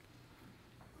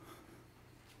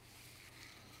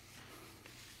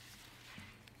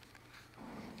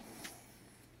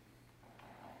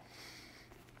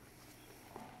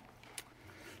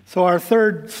So our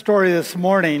third story this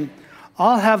morning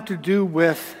all have to do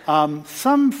with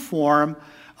some form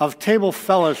of table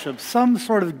fellowship, some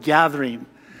sort of gathering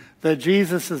that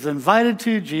Jesus is invited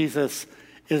to, Jesus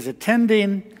is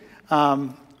attending,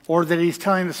 or that he's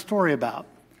telling a story about.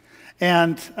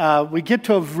 And we get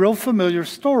to a real familiar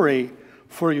story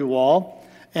for you all,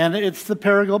 and it's the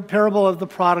parable of the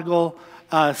prodigal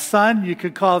son. You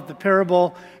could call it the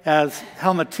parable, as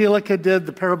Helmutilica did,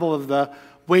 the parable of the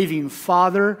waiting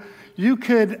father. You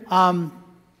could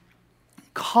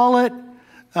call it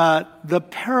the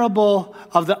parable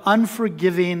of the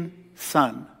unforgiving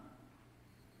son.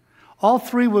 All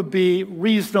three would be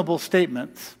reasonable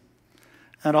statements,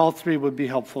 and all three would be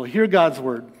helpful. Hear God's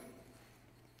word.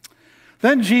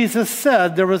 Then Jesus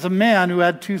said, there was a man who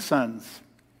had 2 sons.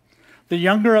 The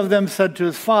younger of them said to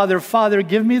his father, "Father,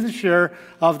 give me the share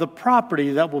of the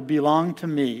property that will belong to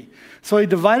me." So he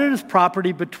divided his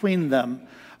property between them.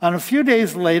 And a few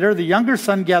days later, the younger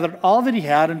son gathered all that he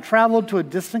had and traveled to a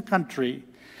distant country.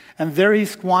 And there he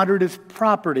squandered his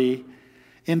property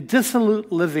in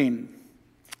dissolute living.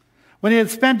 When he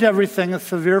had spent everything, a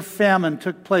severe famine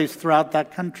took place throughout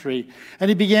that country, and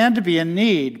he began to be in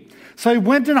need. So he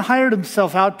went and hired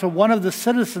himself out to one of the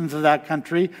citizens of that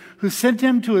country, who sent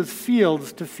him to his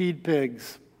fields to feed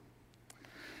pigs.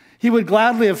 He would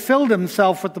gladly have filled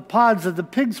himself with the pods that the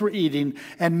pigs were eating,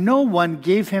 and no one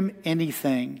gave him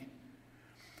anything.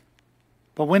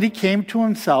 But when he came to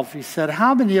himself, he said,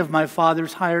 "How many of my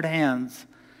father's hired hands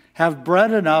have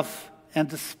bread enough and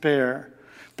to spare?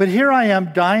 But here I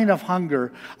am dying of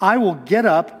hunger. I will get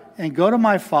up and go to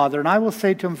my father, and I will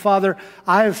say to him, 'Father,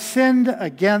 I have sinned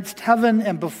against heaven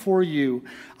and before you.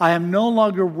 I am no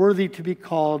longer worthy to be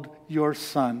called your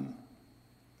son.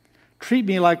 Treat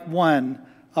me like one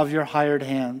of your hired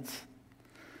hands.'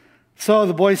 So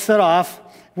the boy set off,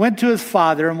 went to his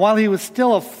father, and while he was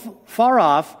still far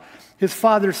off, his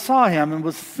father saw him and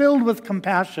was filled with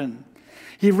compassion.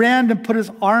 He ran and put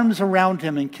his arms around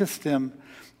him and kissed him.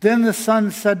 Then the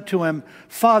son said to him,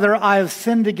 'Father, I have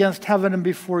sinned against heaven and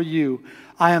before you.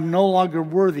 I am no longer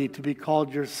worthy to be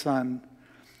called your son.'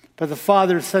 But the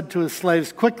father said to his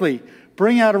slaves, 'Quickly,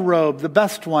 bring out a robe, the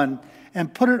best one,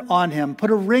 and put it on him. Put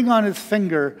a ring on his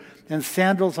finger and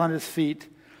sandals on his feet.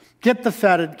 Get the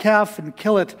fatted calf and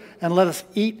kill it, and let us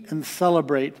eat and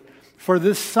celebrate. For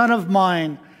this son of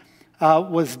mine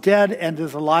was dead and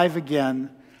is alive again.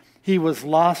 He was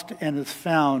lost and is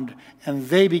found.' And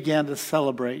they began to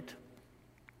celebrate.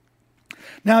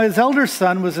 Now his elder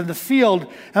son was in the field,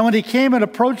 and when he came and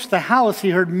approached the house, he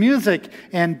heard music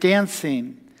and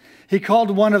dancing. He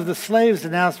called one of the slaves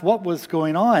and asked what was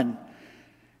going on.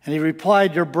 And he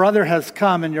replied, 'Your brother has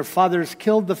come, and your father has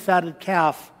killed the fatted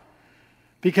calf,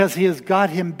 because he has got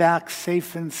him back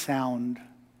safe and sound.'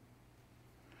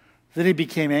 Then he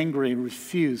became angry and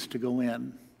refused to go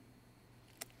in.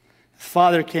 His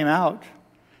father came out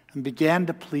and began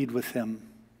to plead with him.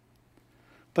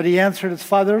 But he answered his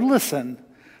father, 'Listen,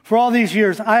 for all these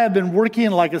years I have been working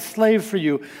like a slave for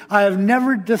you. I have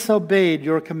never disobeyed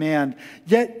your command,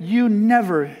 yet you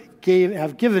never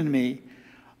have given me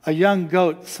a young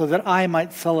goat so that I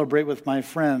might celebrate with my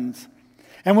friends.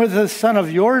 And when this son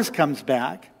of yours comes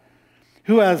back,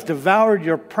 who has devoured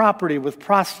your property with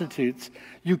prostitutes,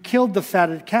 you killed the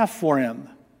fatted calf for him.'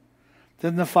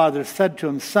 Then the father said to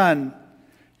him, 'Son,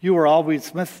 you are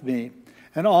always with me,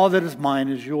 and all that is mine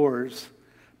is yours.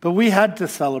 But we had to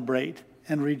celebrate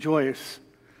and rejoice,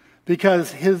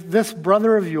 because this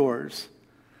brother of yours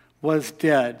was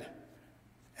dead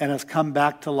and has come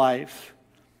back to life.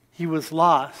 He was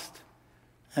lost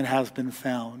and has been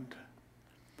found.'"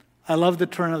 I love the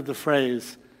turn of the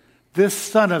phrase. This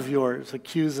son of yours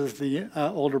accuses the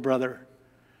older brother.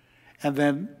 And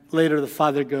then later the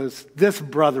father goes, "This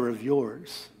brother of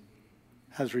yours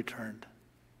has returned."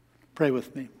 Pray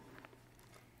with me.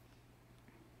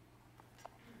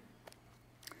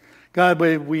 God,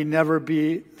 may we never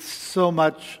be so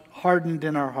much hardened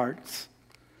in our hearts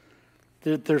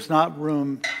that there's not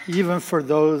room even for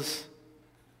those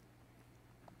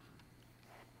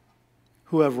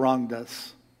who have wronged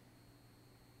us.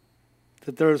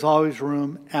 That there is always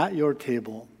room at your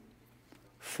table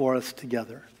for us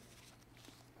together.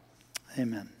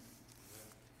 Amen.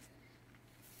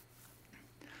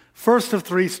 First of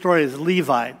 3 stories,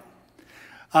 Levi.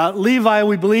 Levi,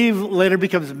 we believe, later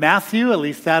becomes Matthew. At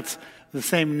least that's the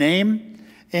same name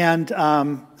and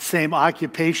same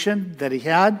occupation that he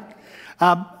had.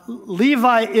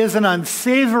 Levi is an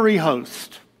unsavory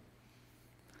host.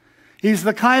 He's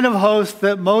the kind of host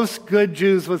that most good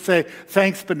Jews would say,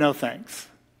 "Thanks, but no thanks."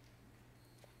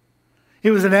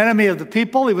 He was an enemy of the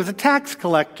people. He was a tax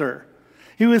collector.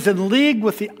 He was in league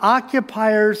with the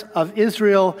occupiers of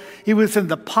Israel. He was in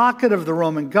the pocket of the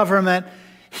Roman government.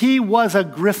 He was a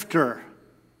grifter,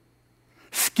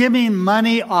 skimming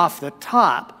money off the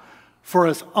top for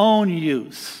his own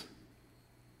use.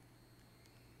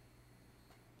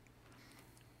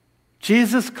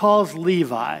 Jesus calls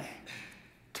Levi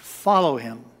to follow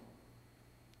him.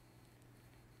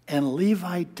 And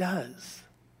Levi does.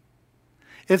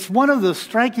 It's one of those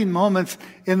striking moments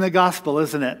in the gospel,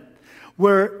 isn't it?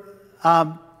 Where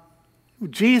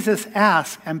Jesus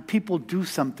asks and people do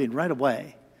something right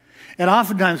away. And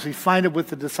oftentimes we find it with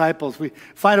the disciples. We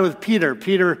find it with Peter.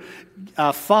 Peter,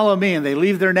 follow me, and they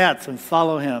leave their nets and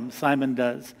follow him. Simon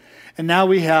does. And now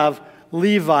we have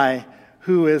Levi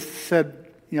who has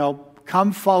said,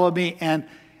 come follow me, and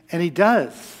he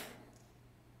does.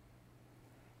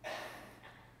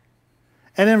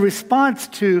 And in response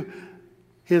to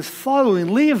his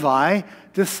following, Levi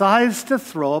decides to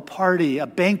throw a party, a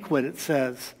banquet, it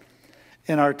says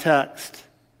in our text.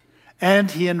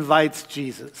 And he invites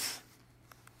Jesus.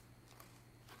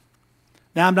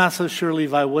 Now, I'm not so sure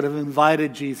Levi would have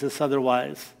invited Jesus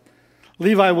otherwise.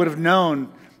 Levi would have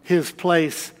known his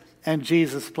place and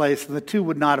Jesus' place, and the two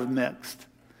would not have mixed.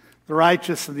 The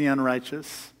righteous and the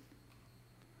unrighteous.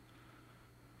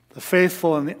 The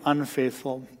faithful and the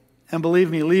unfaithful. And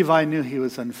believe me, Levi knew he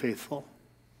was unfaithful.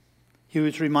 He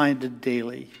was reminded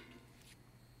daily.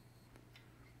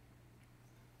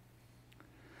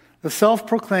 The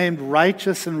self-proclaimed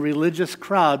righteous and religious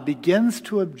crowd begins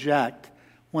to object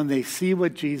when they see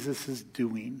what Jesus is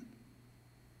doing.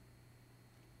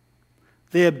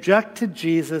 They object to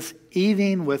Jesus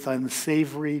eating with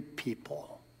unsavory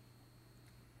people.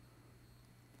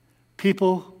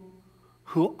 People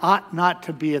who ought not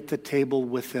to be at the table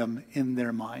with him in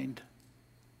their mind.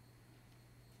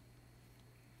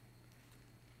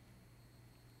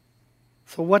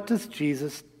 So what does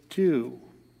Jesus do?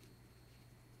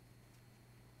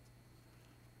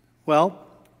 Well,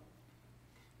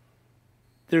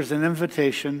 there's an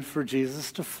invitation for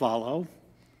Jesus to follow,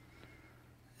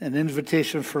 an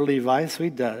invitation for Levi, so he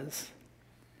does.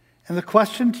 And the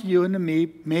question to you and to me,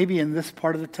 maybe in this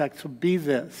part of the text, would be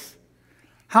this.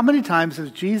 How many times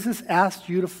has Jesus asked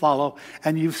you to follow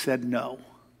and you've said no?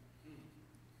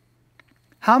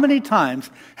 How many times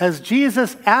has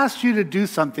Jesus asked you to do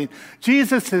something?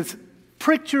 Jesus has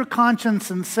pricked your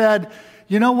conscience and said,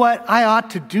 you know what, I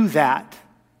ought to do that.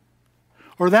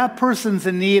 Or that person's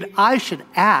in need, I should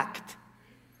act.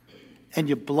 And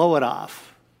you blow it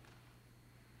off.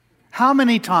 How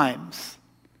many times?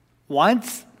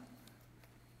 Once?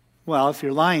 Well, if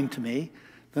you're lying to me,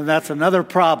 then that's another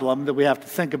problem that we have to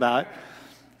think about.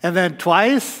 And then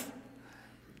twice?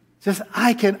 Just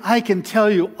I can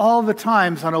tell you all the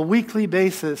times on a weekly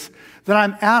basis that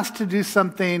I'm asked to do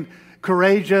something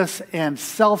courageous and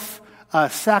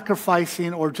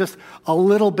self-sacrificing or just a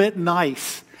little bit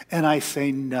nice, and I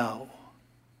say no.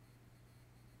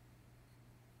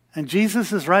 And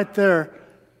Jesus is right there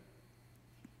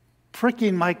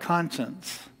pricking my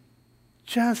conscience,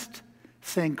 just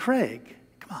saying, Craig,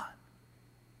 come on.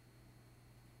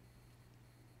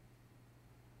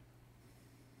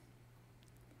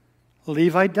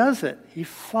 Levi does it. He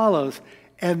follows.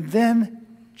 And then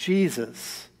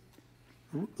Jesus.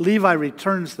 Levi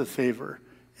returns the favor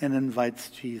and invites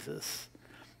Jesus.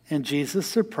 And Jesus'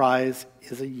 surprise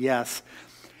is a yes.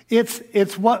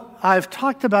 It's what I've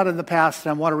talked about in the past, and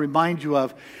I want to remind you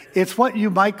of. It's what you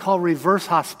might call reverse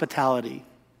hospitality.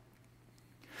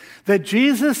 That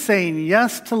Jesus saying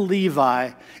yes to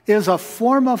Levi is a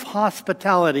form of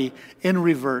hospitality in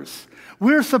reverse.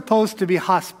 We're supposed to be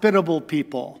hospitable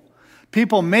people.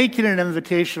 People making an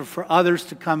invitation for others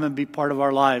to come and be part of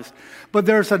our lives. But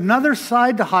there's another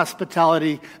side to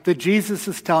hospitality that Jesus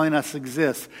is telling us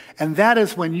exists. And that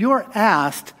is when you're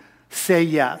asked, say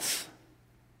yes.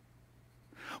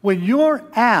 When you're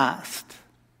asked,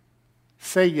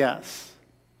 say yes.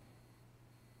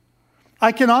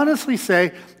 I can honestly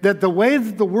say that the way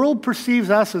that the world perceives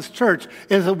us as church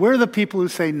is that we're the people who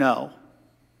say no.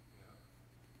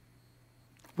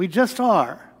 We just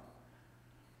are.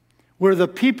 We're the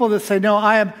people that say, no,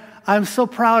 I'm so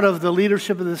proud of the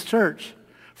leadership of this church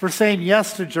for saying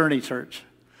yes to Journey Church.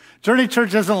 Journey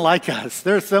Church isn't like us.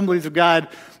 They're Assemblies of God.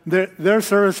 Their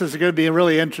services are going to be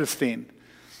really interesting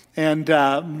and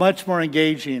much more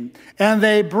engaging. And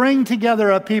they bring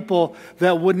together a people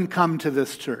that wouldn't come to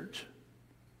this church.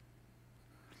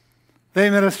 They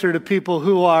minister to people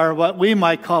who are what we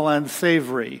might call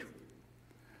unsavory.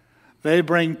 They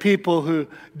bring people who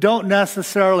don't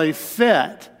necessarily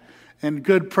fit in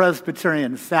good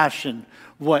Presbyterian fashion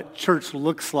what church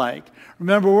looks like.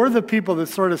 Remember, we're the people that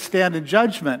sort of stand in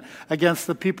judgment against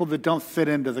the people that don't fit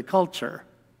into the culture.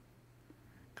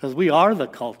 Because we are the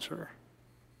culture,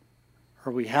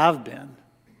 or we have been.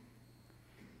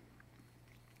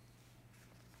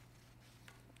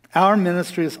 Our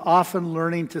ministry is often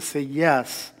learning to say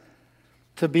yes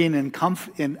to being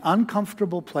in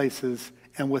uncomfortable places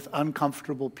and with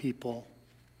uncomfortable people.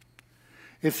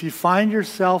 If you find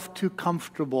yourself too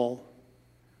comfortable,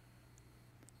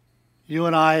 you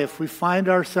and I, if we find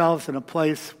ourselves in a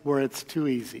place where it's too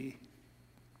easy,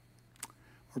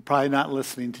 we're probably not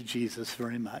listening to Jesus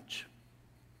very much.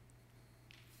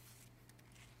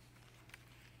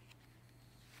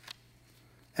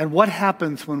 And what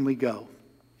happens when we go?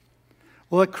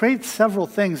 Well, it creates several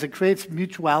things. It creates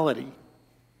mutuality.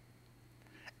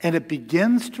 And it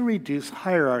begins to reduce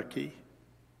hierarchy.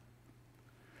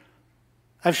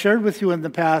 I've shared with you in the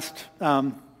past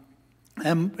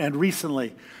and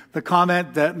recently the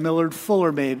comment that Millard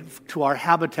Fuller made to our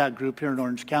Habitat group here in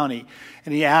Orange County.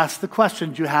 And he asked the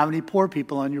question, do you have any poor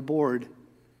people on your board?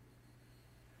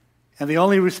 And the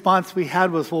only response we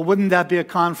had was, well, wouldn't that be a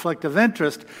conflict of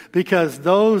interest? Because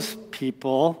those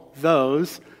people,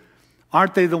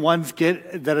 aren't they the ones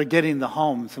that are getting the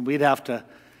homes? And we'd have to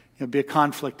be a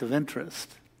conflict of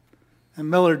interest. And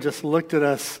Miller just looked at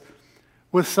us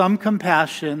with some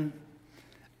compassion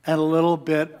and a little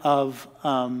bit of,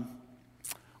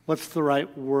 what's the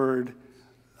right word?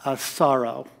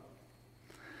 Sorrow.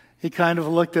 He kind of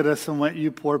looked at us and went,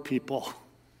 you poor people,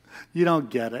 you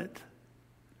don't get it.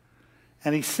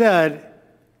 And he said,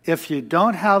 if you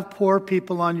don't have poor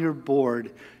people on your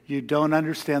board, you don't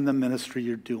understand the ministry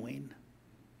you're doing.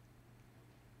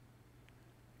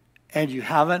 And you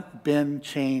haven't been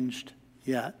changed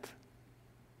yet.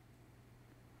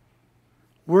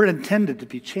 We're intended to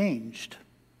be changed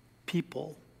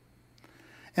people.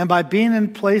 And by being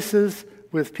in places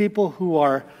with people who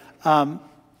are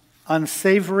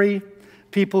unsavory,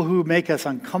 people who make us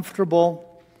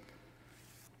uncomfortable,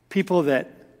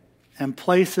 and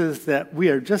places that we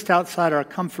are just outside our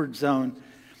comfort zone,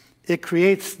 it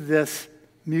creates this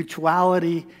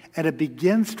mutuality and it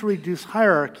begins to reduce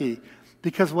hierarchy.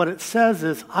 Because what it says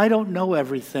is, I don't know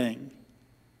everything.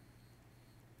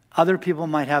 Other people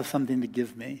might have something to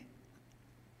give me.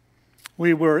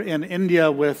 We were in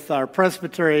India with our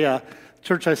presbytery,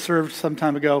 church I served some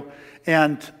time ago,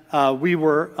 and we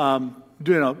were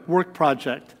doing a work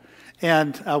project.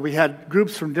 And we had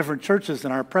groups from different churches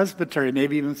in our presbytery,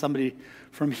 maybe even somebody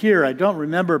from here, I don't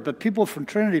remember, but people from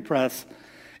Trinity Press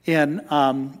in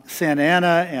Santa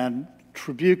Ana and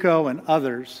Tribuco and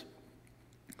others.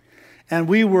 And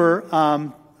we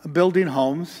were building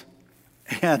homes,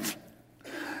 and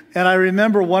I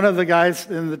remember one of the guys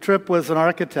in the trip was an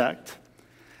architect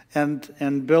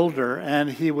and builder, and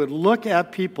he would look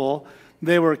at people.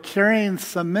 They were carrying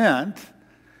cement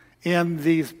in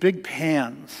these big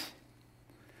pans,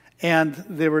 and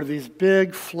they were these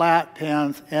big flat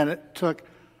pans, and it took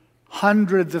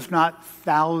hundreds, if not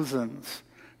thousands,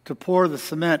 to pour the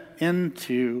cement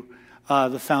into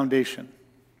the foundation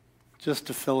just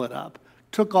to fill it up.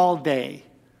 Took all day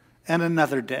and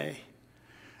another day.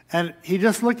 And he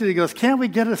just looked at it, he goes, can't we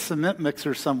get a cement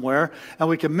mixer somewhere and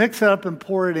we can mix it up and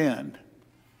pour it in?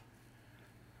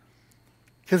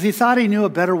 Because he thought he knew a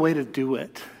better way to do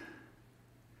it.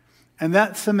 And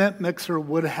that cement mixer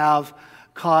would have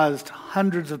caused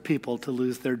hundreds of people to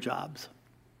lose their jobs.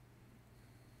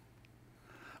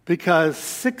 Because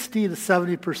 60 to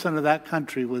 70% of that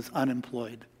country was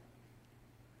unemployed.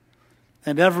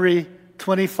 And every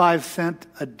 25-cent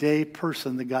a day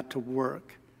person that got to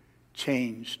work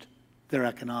changed their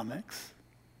economics.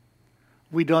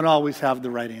 We don't always have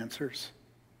the right answers.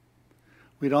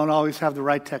 We don't always have the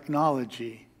right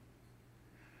technology.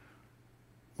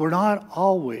 We're not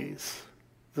always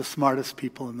the smartest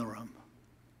people in the room.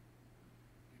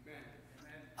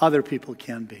 Other people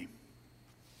can be.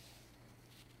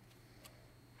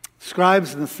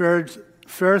 Scribes and the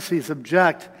Pharisees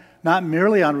object not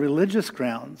merely on religious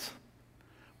grounds,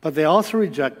 but they also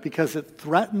reject because it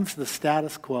threatens the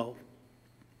status quo.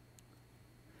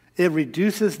 It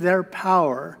reduces their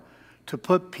power to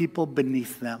put people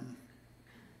beneath them.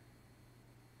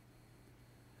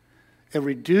 It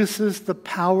reduces the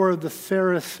power of the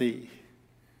Pharisee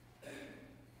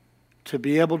to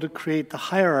be able to create the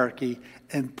hierarchy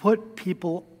and put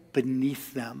people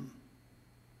beneath them.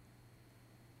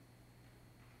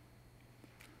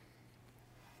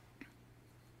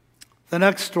 The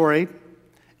next story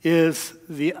is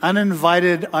the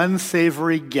uninvited,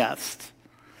 unsavory guest.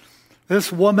 This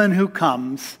woman who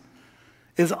comes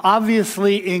is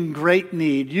obviously in great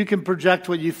need. You can project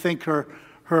what you think her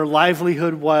her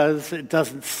livelihood was. It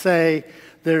doesn't say.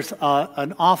 There's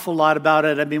an awful lot about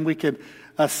it. I mean, we could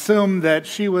assume that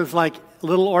she was like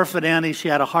little orphan Annie. She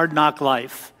had a hard knock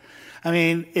life. I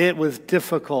mean, it was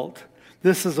difficult.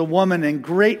 This is a woman in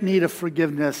great need of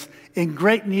forgiveness, in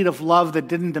great need of love that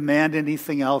didn't demand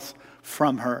anything else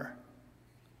from her.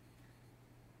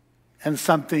 And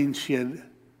something she had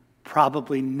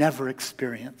probably never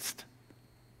experienced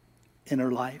in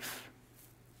her life.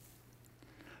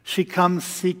 She comes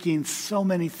seeking so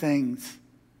many things.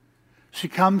 She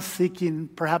comes seeking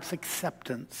perhaps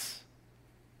acceptance.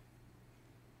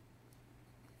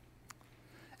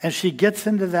 And she gets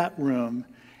into that room,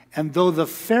 and though the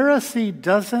Pharisee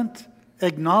doesn't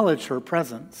acknowledge her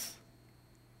presence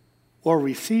or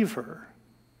receive her,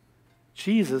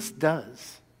 Jesus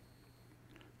does.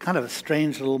 Kind of a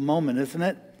strange little moment, isn't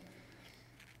it?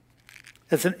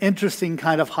 It's an interesting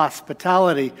kind of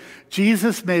hospitality.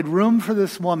 Jesus made room for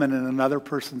this woman in another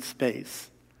person's space.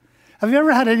 Have you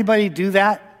ever had anybody do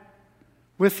that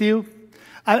with you?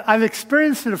 I've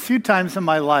experienced it a few times in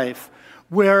my life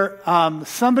where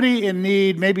somebody in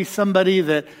need, maybe somebody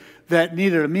that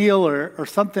needed a meal or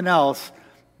something else,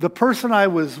 the person I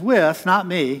was with, not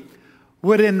me,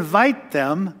 would invite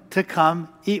them to come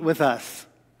eat with us.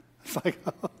 It's like,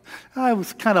 I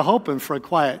was kind of hoping for a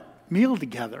quiet meal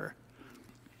together.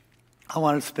 I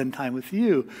wanted to spend time with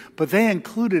you. But they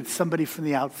included somebody from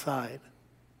the outside.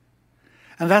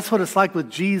 And that's what it's like with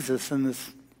Jesus and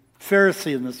this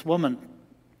Pharisee and this woman.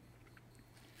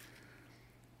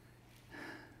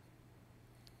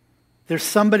 There's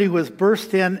somebody who has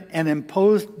burst in and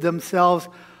imposed themselves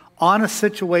on a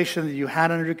situation that you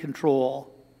had under control.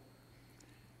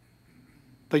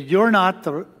 But you're not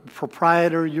the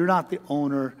proprietor, you're not the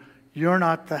owner, you're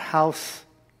not the house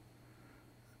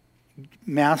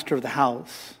master of the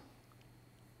house.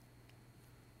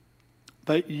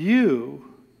 But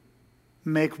you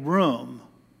make room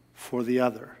for the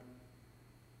other.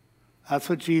 That's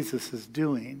what Jesus is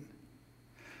doing.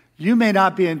 You may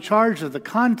not be in charge of the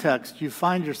context you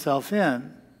find yourself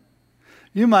in.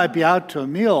 You might be out to a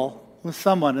meal with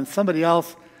someone and somebody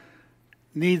else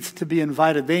needs to be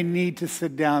invited. They need to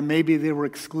sit down. Maybe they were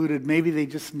excluded. Maybe they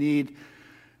just need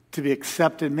to be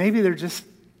accepted. Maybe they're just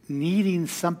needing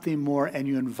something more, and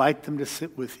you invite them to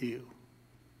sit with you.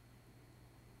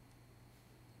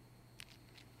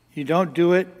 You don't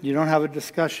do it. You don't have a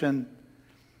discussion.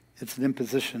 It's an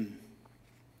imposition.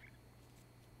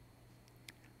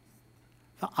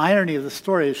 The irony of the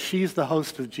story is she's the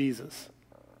host of Jesus.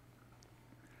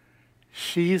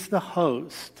 She's the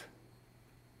host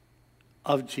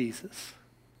of Jesus.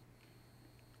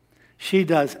 She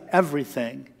does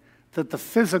everything that the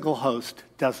physical host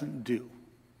doesn't do.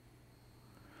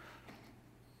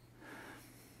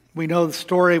 We know the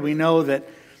story. We know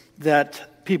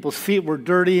that people's feet were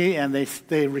dirty and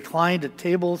they reclined at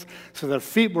tables, so their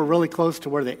feet were really close to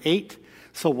where they ate.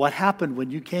 So what happened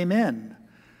when you came in?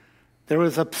 There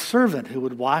was a servant who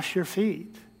would wash your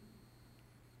feet.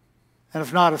 And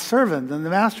if not a servant, then the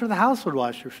master of the house would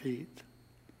wash your feet.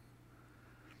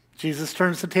 Jesus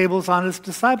turns the tables on his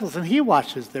disciples and he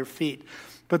washes their feet.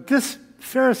 But this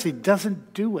Pharisee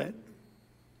doesn't do it.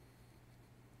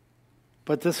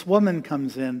 But this woman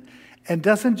comes in and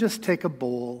doesn't just take a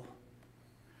bowl.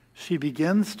 She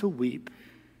begins to weep.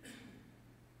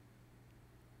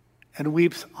 And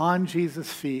weeps on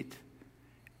Jesus' feet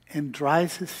and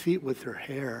dries his feet with her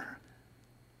hair.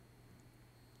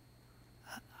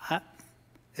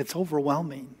 It's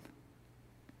overwhelming.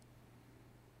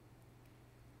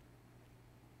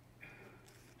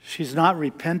 She's not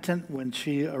repentant when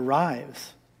she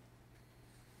arrives.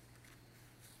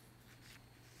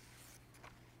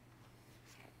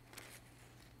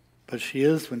 But she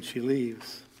is when she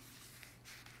leaves.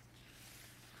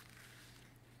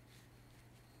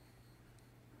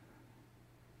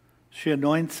 She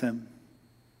anoints him,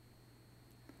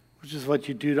 which is what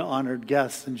you do to honored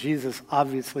guests. And Jesus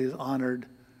obviously is honored,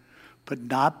 but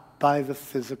not by the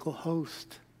physical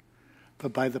host,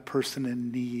 but by the person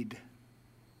in need.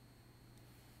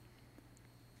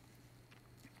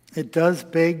 It does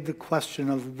beg the question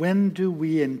of when do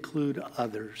we include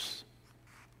others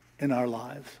in our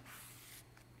lives?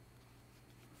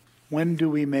 When do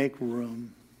we make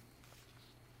room?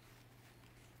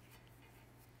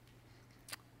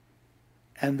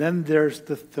 And then there's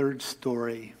the third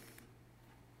story.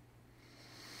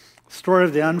 Story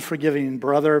of the unforgiving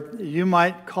brother. You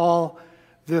might call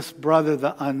this brother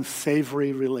the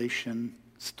unsavory relation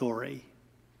story.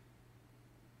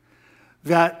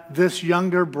 That this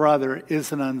younger brother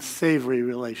is an unsavory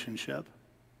relationship.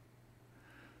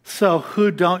 So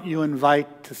who don't you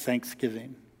invite to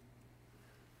Thanksgiving?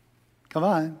 Come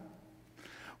on.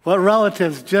 What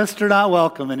relatives just are not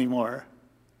welcome anymore?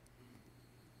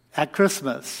 At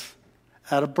Christmas,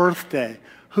 at a birthday.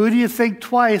 Who do you think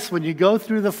twice when you go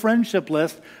through the friendship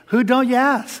list? Who don't you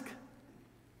ask?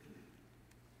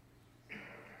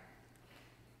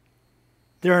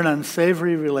 They're an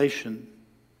unsavory relation.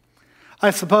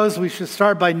 I suppose we should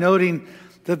start by noting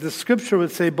that the scripture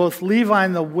would say both Levi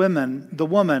and the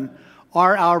woman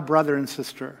are our brother and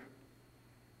sister.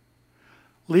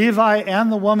 Levi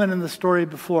and the woman in the story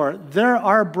before, they're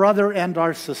our brother and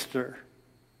our sister.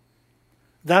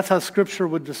 That's how scripture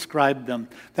would describe them.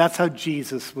 That's how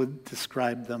Jesus would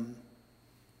describe them.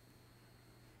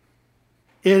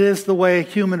 It is the way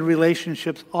human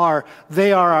relationships are.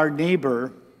 They are our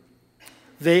neighbor.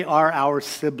 They are our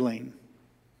sibling.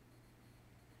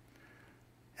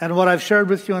 And what I've shared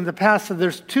with you in the past, that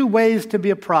there's two ways to be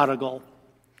a prodigal.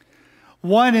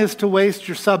 One is to waste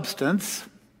your substance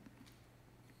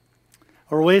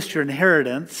or waste your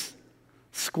inheritance,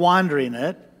 squandering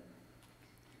it,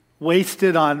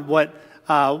 wasted on what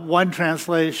one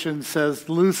translation says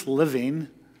loose living.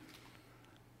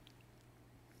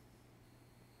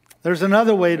 There's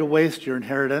another way to waste your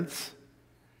inheritance,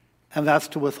 and that's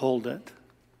to withhold it.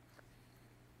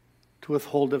 To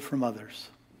withhold it from others.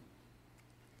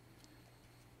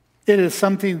 It is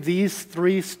something these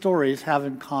three stories have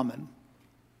in common.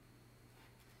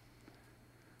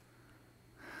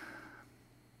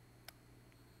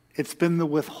 It's been the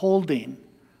withholding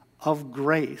of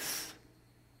grace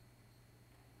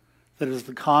that is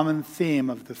the common theme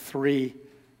of the three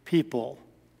people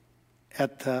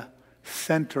at the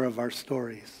center of our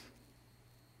stories.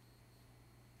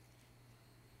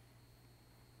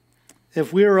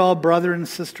 If we are all brother and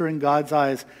sister in God's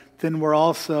eyes, then we're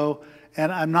also,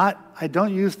 and I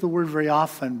don't use the word very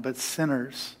often, but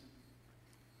sinners.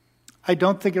 I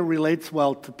don't think it relates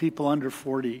well to people under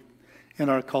 40 in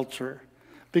our culture,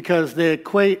 because they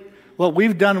equate what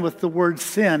we've done with the word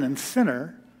sin and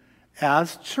sinner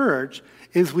as church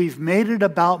is we've made it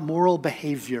about moral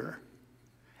behavior.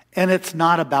 And it's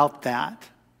not about that.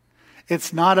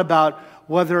 It's not about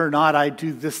whether or not I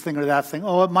do this thing or that thing.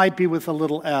 Oh, it might be with a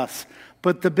little s.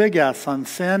 But the big S on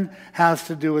sin has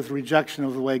to do with rejection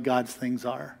of the way God's things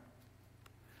are.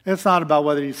 It's not about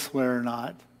whether you swear or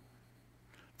not.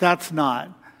 That's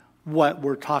not what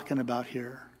we're talking about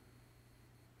here.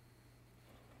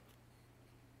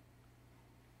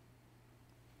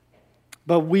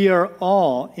 But we are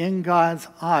all, in God's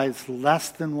eyes, less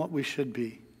than what we should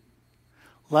be.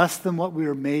 Less than what we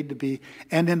were made to be,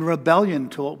 and in rebellion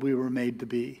to what we were made to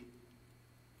be.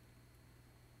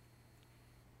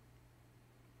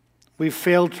 We've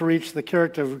failed to reach the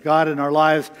character of God in our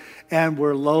lives, and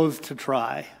we're loath to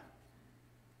try.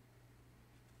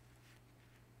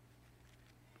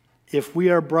 If we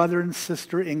are brother and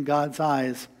sister in God's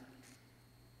eyes,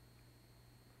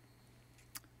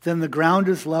 then the ground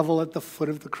is level at the foot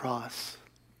of the cross.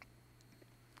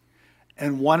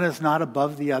 And one is not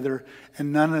above the other,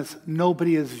 and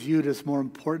nobody is viewed as more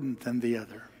important than the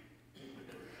other.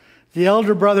 The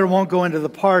elder brother won't go into the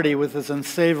party with his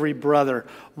unsavory brother.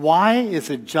 Why? Is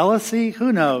it jealousy?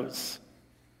 Who knows?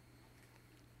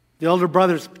 The elder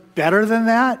brother's better than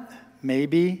that?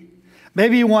 Maybe.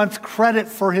 Maybe he wants credit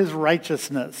for his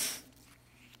righteousness.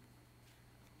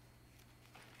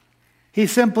 He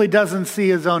simply doesn't see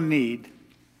his own need,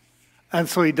 and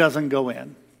so he doesn't go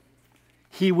in.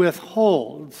 He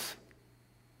withholds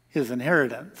his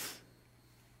inheritance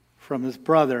from his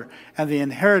brother, and the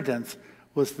inheritance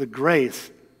was the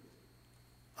grace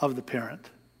of the parent.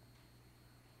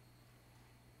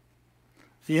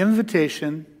 The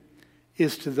invitation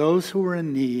is to those who are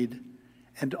in need,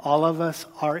 and all of us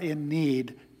are in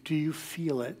need. Do you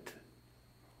feel it?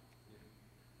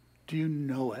 Do you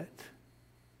know it?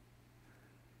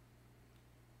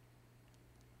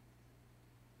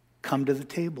 Come to the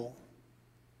table.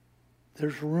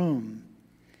 There's room,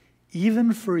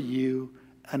 even for you,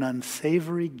 an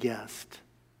unsavory guest,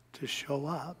 to show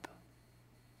up.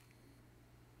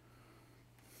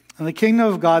 In the kingdom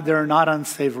of God, there are not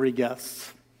unsavory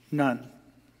guests. None.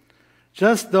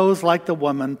 Just those like the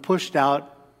woman pushed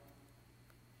out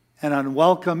and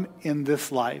unwelcome in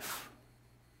this life.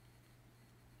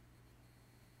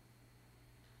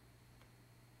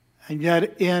 And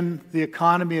yet in the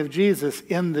economy of Jesus,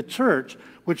 in the church,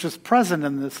 which is present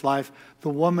in this life, the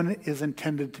woman is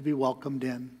intended to be welcomed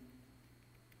in.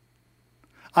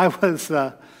 I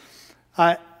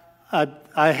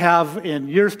have in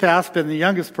years past been the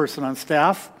youngest person on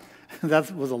staff.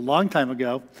 That was a long time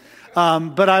ago.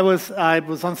 But I was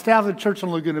on staff at church in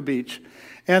Laguna Beach.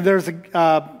 And there's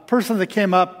a person that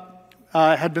came up,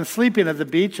 had been sleeping at the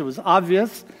beach. It was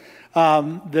obvious.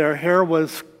 Their hair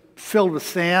was filled with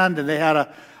sand, and they had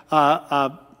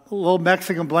a little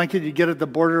Mexican blanket you get at the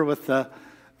border with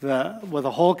with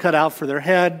a hole cut out for their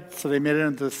head, so they made it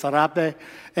into sarape.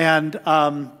 And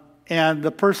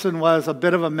the person was a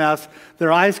bit of a mess.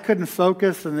 Their eyes couldn't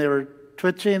focus, and they were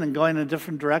twitching and going in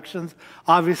different directions.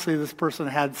 Obviously, this person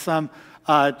had some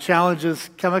challenges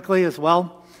chemically as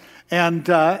well. And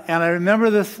I remember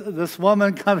this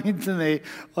woman coming to me,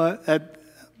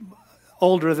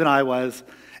 older than I was,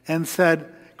 and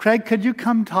said, "Craig, could you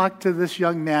come talk to this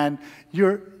young man?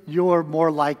 You're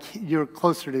more like, you're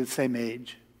closer to the same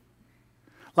age."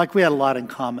 Like we had a lot in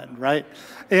common, right?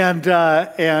 And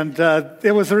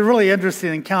it was a really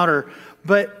interesting encounter.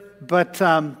 But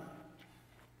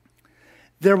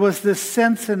there was this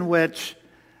sense in which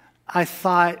I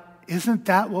thought, isn't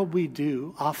that what we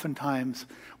do oftentimes?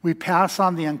 We pass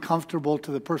on the uncomfortable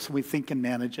to the person we think can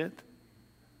manage it.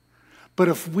 But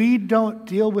if we don't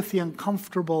deal with the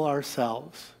uncomfortable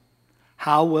ourselves,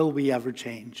 how will we ever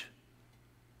change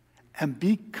and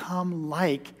become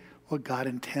like what God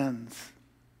intends?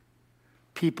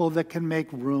 People that can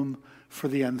make room for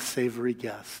the unsavory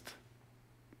guest.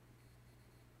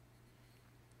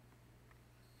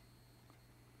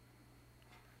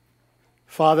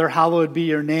 Father, hallowed be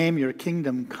your name, your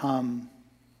kingdom come.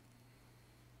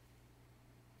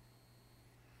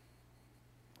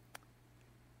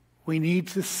 We need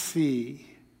to see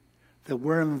that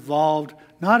we're involved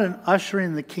not in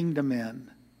ushering the kingdom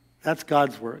in, that's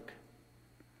God's work,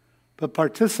 but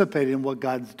participating in what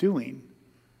God's doing.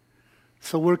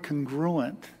 So we're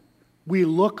congruent. We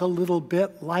look a little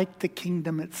bit like the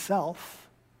kingdom itself.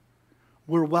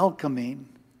 We're welcoming.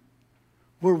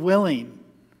 We're willing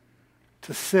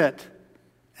to sit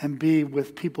and be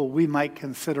with people we might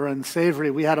consider unsavory.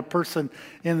 We had a person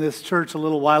in this church a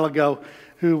little while ago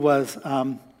who was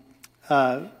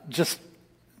just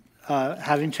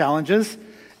having challenges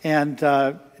and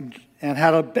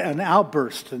had an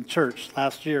outburst in church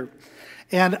last year.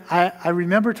 And I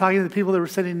remember talking to the people that were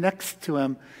sitting next to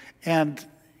him, and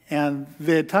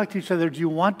they had talked to each other, "Do you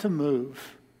want to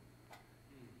move?"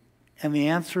 And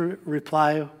the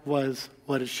reply was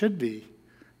what it should be.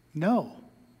 No.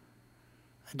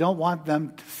 I don't want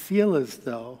them to feel as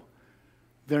though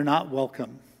they're not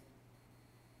welcome.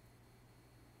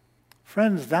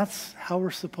 Friends, that's how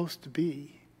we're supposed to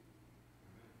be.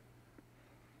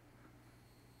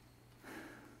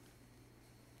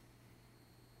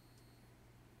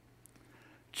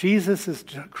 Jesus is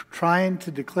trying to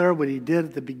declare what he did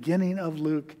at the beginning of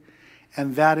Luke,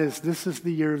 and that is, this is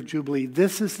the year of Jubilee.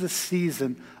 This is the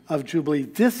season of Jubilee.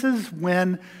 This is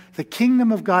when the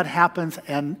kingdom of God happens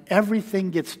and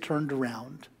everything gets turned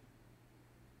around.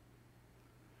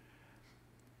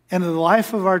 And in the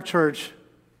life of our church,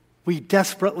 we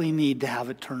desperately need to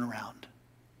have it turn around.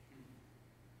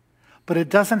 But it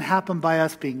doesn't happen by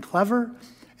us being clever.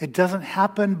 It doesn't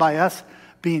happen by us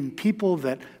being people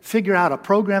that figure out a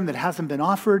program that hasn't been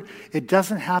offered. It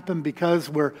doesn't happen because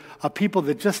we're a people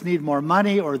that just need more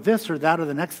money or this or that or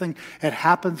the next thing. It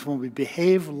happens when we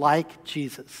behave like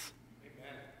Jesus.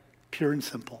 Amen. Pure and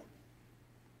simple.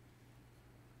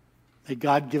 May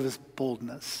God give us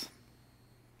boldness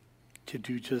to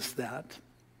do just that.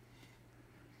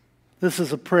 This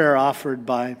is a prayer offered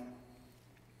by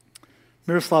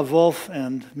Miroslav Wolf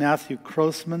and Matthew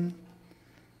Crossman.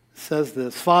 Says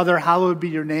this: Father, hallowed be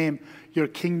your name, your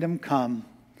kingdom come.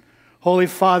 Holy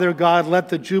Father God, let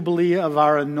the jubilee of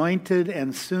our anointed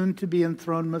and soon to be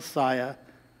enthroned Messiah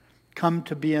come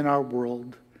to be in our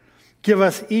world. Give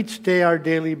us each day our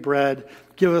daily bread.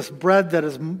 Give us bread that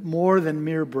is more than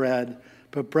mere bread,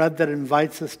 but bread that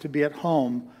invites us to be at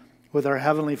home with our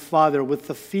Heavenly Father, with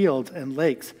the fields and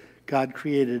lakes God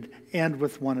created, and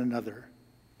with one another.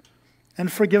 And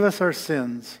forgive us our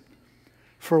sins,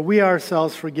 for we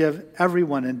ourselves forgive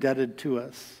everyone indebted to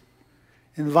us.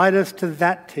 Invite us to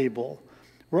that table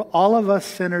where all of us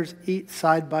sinners eat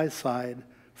side by side,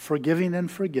 forgiving and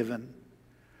forgiven.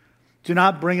 Do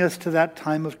not bring us to that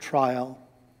time of trial.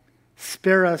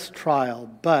 Spare us trial,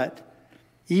 but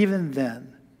even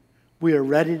then we are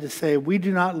ready to say we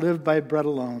do not live by bread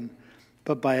alone,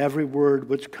 but by every word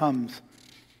which comes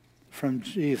from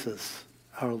Jesus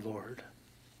our Lord.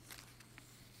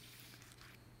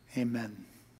 Amen.